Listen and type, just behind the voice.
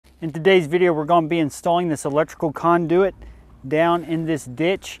In today's video, we're going to be installing this electrical conduit down in this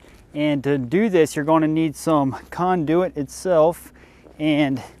ditch. And to do this, you're going to need some conduit itself.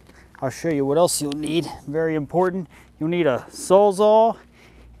 And I'll show you what else you'll need. Very important. You'll need a Sawzall.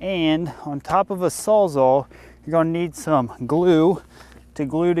 And on top of a Sawzall, you're going to need some glue to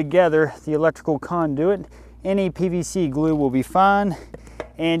glue together the electrical conduit. Any PVC glue will be fine.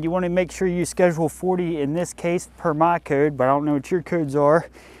 And you want to make sure you use Schedule 40 in this case per my code, but I don't know what your codes are.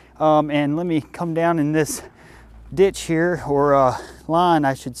 And let me come down in this ditch here, or line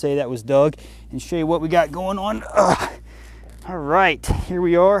I should say, that was dug, and show you what we got going on. All right, here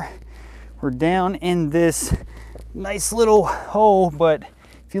we are. We're down in this nice little hole, but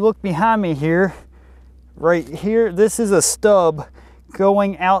if you look behind me here, right here, this is a stub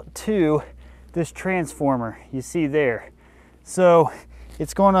going out to this transformer you see there. So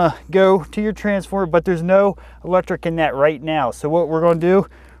it's going to go to your transformer, but there's no electric in that right now. So what we're going to do,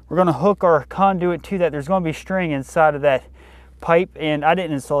 we're going to hook our conduit to that. There's going to be string inside of that pipe, and I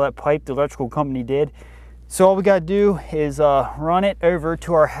didn't install that pipe, the electrical company did. So all we got to do is run it over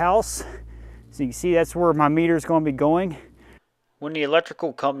to our house. So you can see that's where my meter is going to be going. When the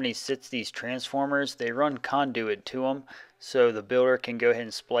electrical company sets these transformers, they run conduit to them so the builder can go ahead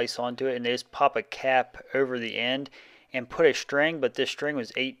and splice onto it, and they just pop a cap over the end and put a string, but this string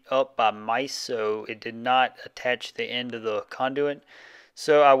was ate up by mice, so it did not attach the end of the conduit.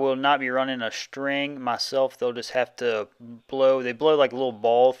 So I will not be running a string myself. They'll just have to blow. They blow like a little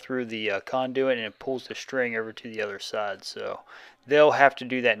ball through the conduit, and it pulls the string over to the other side. So they'll have to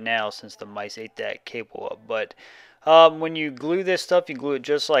do that now since the mice ate that cable up. But when you glue this stuff, you glue it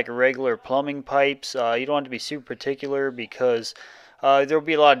just like regular plumbing pipes. You don't have to be super particular because there'll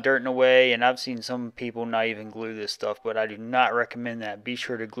be a lot of dirt in the way, and I've seen some people not even glue this stuff, but I do not recommend that. Be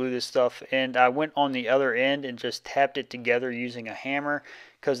sure to glue this stuff. And I went on the other end and just tapped it together using a hammer,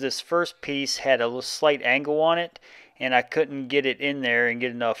 because this first piece had a little slight angle on it, and I couldn't get it in there and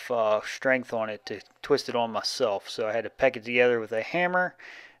get enough strength on it to twist it on myself. So I had to peck it together with a hammer.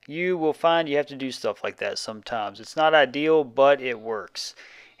 You will find you have to do stuff like that sometimes. It's not ideal, but it works.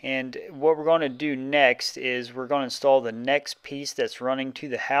 And what we're going to do next is we're going to install the next piece that's running to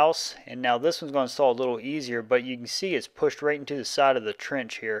the house. And now this one's going to install a little easier, but you can see it's pushed right into the side of the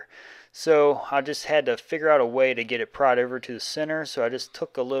trench here. So I just had to figure out a way to get it pried over to the center. So I just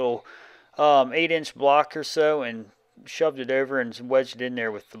took a little 8-inch block or so and shoved it over and wedged it in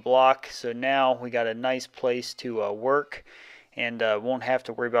there with the block. So now we got a nice place to work, and won't have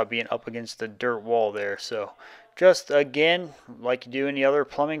to worry about being up against the dirt wall there. So just again, like you do any other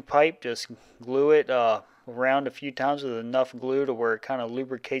plumbing pipe, just glue it around a few times with enough glue to where it kind of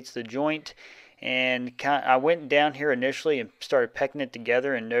lubricates the joint. And I went down here initially and started pecking it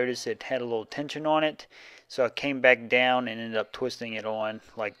together and noticed it had a little tension on it. So I came back down and ended up twisting it on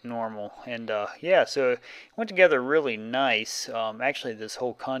like normal. And yeah, so it went together really nice. Actually, this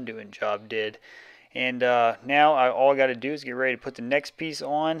whole conduit job did. And now all I got to do is get ready to put the next piece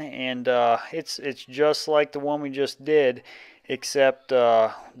on, and it's just like the one we just did, except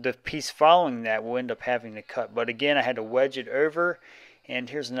the piece following that will end up having to cut. But again, I had to wedge it over, and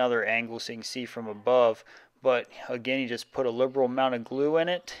here's another angle so you can see from above. But again, you just put a liberal amount of glue in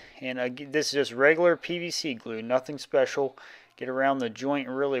it, and this is just regular PVC glue, nothing special. Get around the joint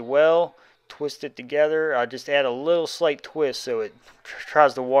really well. Twist it together. I just add a little slight twist so it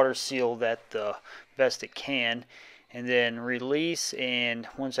tries to water seal that the best it can, and then release. And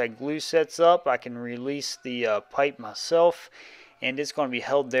once that glue sets up, I can release the pipe myself, and it's going to be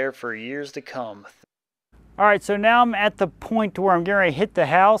held there for years to come. All right, so now I'm at the point where I'm getting ready to hit the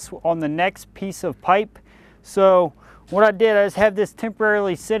house on the next piece of pipe. So what I did, I just have this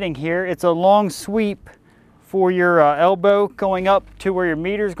temporarily sitting here. It's a long sweep for your elbow going up to where your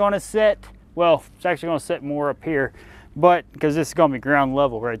meter is going to set. Well, it's actually going to set more up here, but because this is going to be ground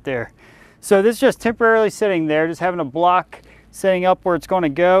level right there. So this is just temporarily sitting there, just having a block setting up where it's going to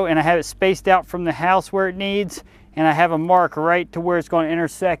go, and I have it spaced out from the house where it needs, and I have a mark right to where it's going to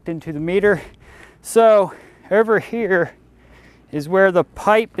intersect into the meter. So over here is where the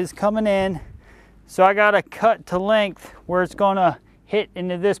pipe is coming in. So I got to cut to length where it's going to hit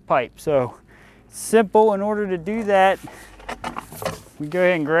into this pipe. So it's simple. In order to do that, we go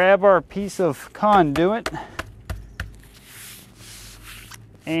ahead and grab our piece of conduit,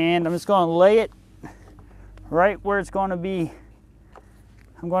 and I'm just going to lay it right where it's going to be.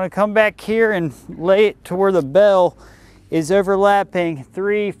 I'm going to come back here and lay it to where the bell is overlapping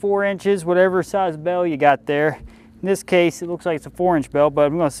 3-4 inches, whatever size bell you got there. In this case, it looks like it's a 4-inch bell, but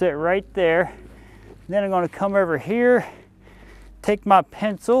I'm going to sit right there. Then I'm going to come over here, take my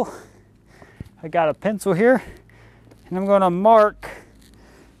pencil. I got a pencil here, and I'm going to mark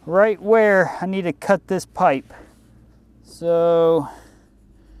right where I need to cut this pipe. So,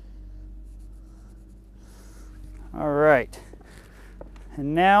 all right.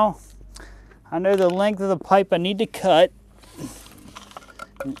 And now I know the length of the pipe I need to cut.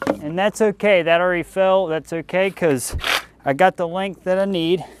 And that's okay, that already fell, that's okay, because I got the length that I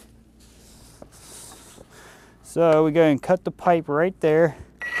need. So we go and cut the pipe right there.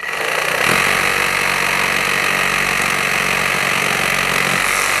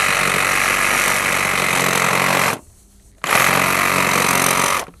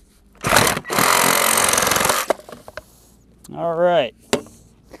 All right,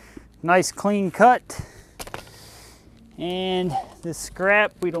 nice clean cut. And this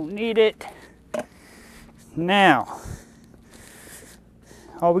scrap, we don't need it. Now,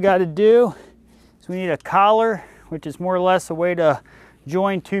 all we got to do is we need a collar, which is more or less a way to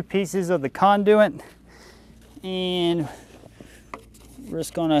join two pieces of the conduit. And we're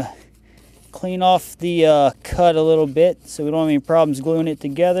just gonna clean off the cut a little bit so we don't have any problems gluing it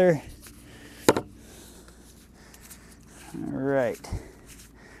together. All right,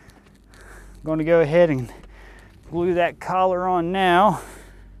 I'm gonna go ahead and glue that collar on now.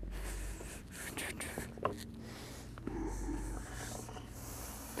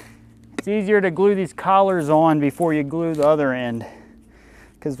 It's easier to glue these collars on before you glue the other end,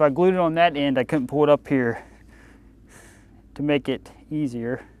 because if I glued it on that end, I couldn't pull it up here to make it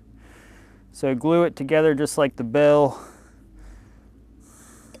easier. So glue it together just like the bell.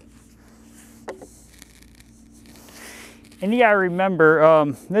 And you gotta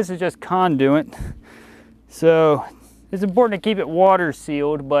remember, this is just conduit. So it's important to keep it water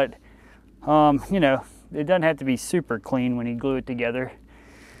sealed, but you know, it doesn't have to be super clean when you glue it together.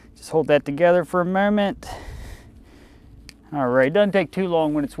 Just hold that together for a moment. All right, it doesn't take too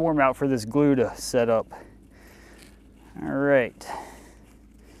long when it's warm out for this glue to set up. All right,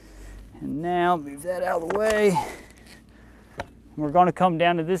 and now move that out of the way. We're gonna come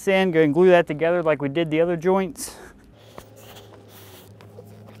down to this end, go and glue that together like we did the other joints.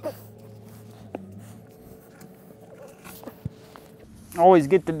 Always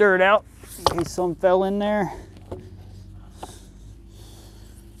get the dirt out in case some fell in there.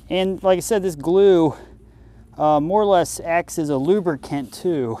 And like I said, this glue more or less acts as a lubricant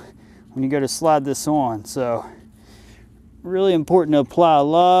too when you go to slide this on. So really important to apply a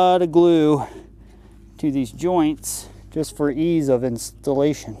lot of glue to these joints just for ease of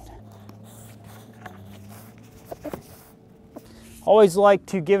installation. Always like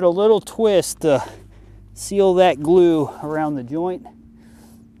to give it a little twist to seal that glue around the joint.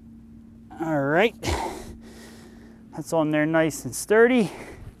 All right, that's on there nice and sturdy.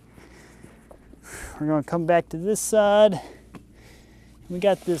 We're going to come back to this side. We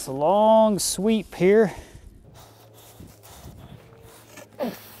got this long sweep here.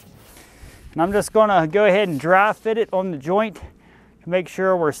 And I'm just going to go ahead and dry fit it on the joint to make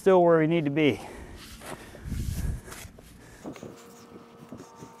sure we're still where we need to be.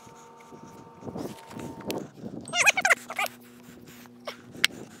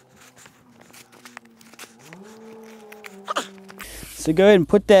 So go ahead and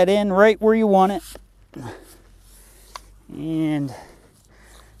put that in right where you want it. And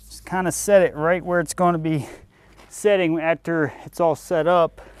just kind of set it right where it's going to be setting after it's all set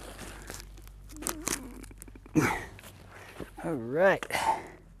up. All right.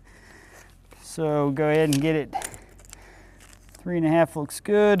 So go ahead and get it. 3.5 looks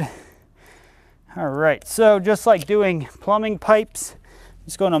good. All right, so just like doing plumbing pipes, I'm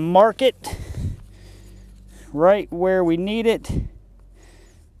just going to mark it right where we need it.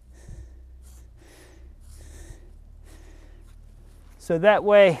 So that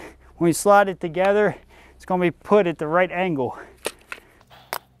way, when we slide it together, it's going to be put at the right angle.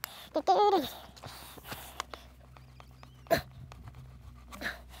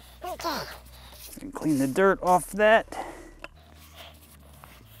 And clean the dirt off that.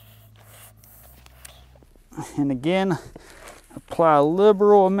 And again, apply a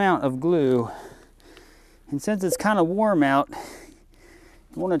liberal amount of glue. And since it's kind of warm out,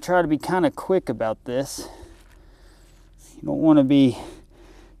 you want to try to be kind of quick about this. You don't want to be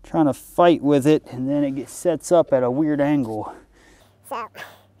trying to fight with it and then it sets up at a weird angle. So.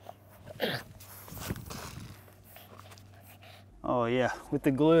 Oh yeah, with the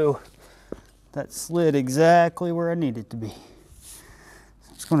glue, that slid exactly where I need it to be. So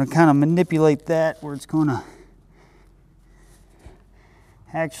I'm just going to kind of manipulate that where it's going to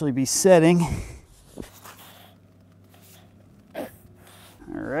actually be setting. All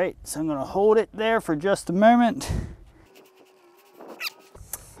right, so I'm going to hold it there for just a moment.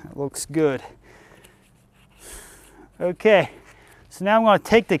 That looks good. Okay, So now I'm going to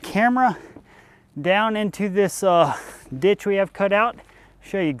take the camera down into this ditch we have cut out,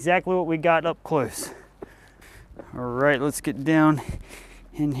 show you exactly what we got up close. All right, let's get down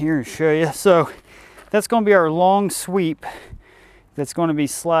in here and show you. So that's going to be our long sweep that's going to be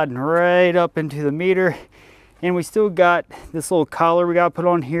sliding right up into the meter. And we still got this little collar we got to put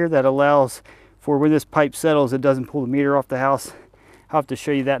on here that allows for when this pipe settles, it doesn't pull the meter off the house. I'll have to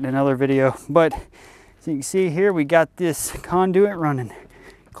show you that in another video. But as you can see here, we got this conduit running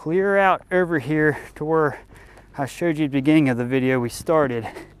clear out over here to where I showed you at the beginning of the video we started.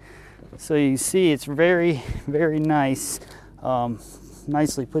 So you see it's very, very nice,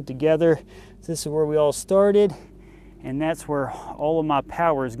 nicely put together. This is where we all started, and that's where all of my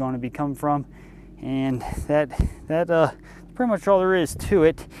power is going to be coming from. And that's pretty much all there is to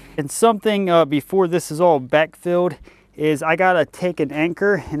it. And something before this is all backfilled is I gotta take an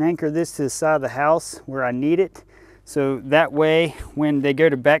anchor and anchor this to the side of the house where I need it. So that way, when they go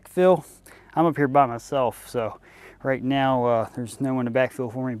to backfill, I'm up here by myself. So right now, there's no one to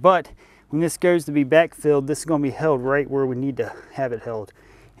backfill for me. But when this goes to be backfilled, this is gonna be held right where we need to have it held.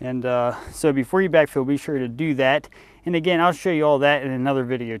 And so before you backfill, be sure to do that. And again, I'll show you all that in another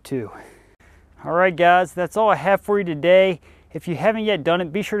video too. All right, guys, that's all I have for you today. If you haven't yet done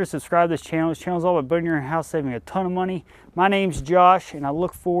it, be sure to subscribe to this channel. This channel is all about building your own house, saving a ton of money. My name's Josh, and I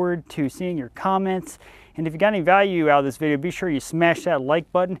look forward to seeing your comments. And if you got any value out of this video, be sure you smash that like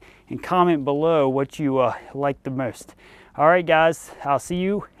button and comment below what you like the most. All right, guys, I'll see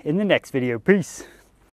you in the next video. Peace.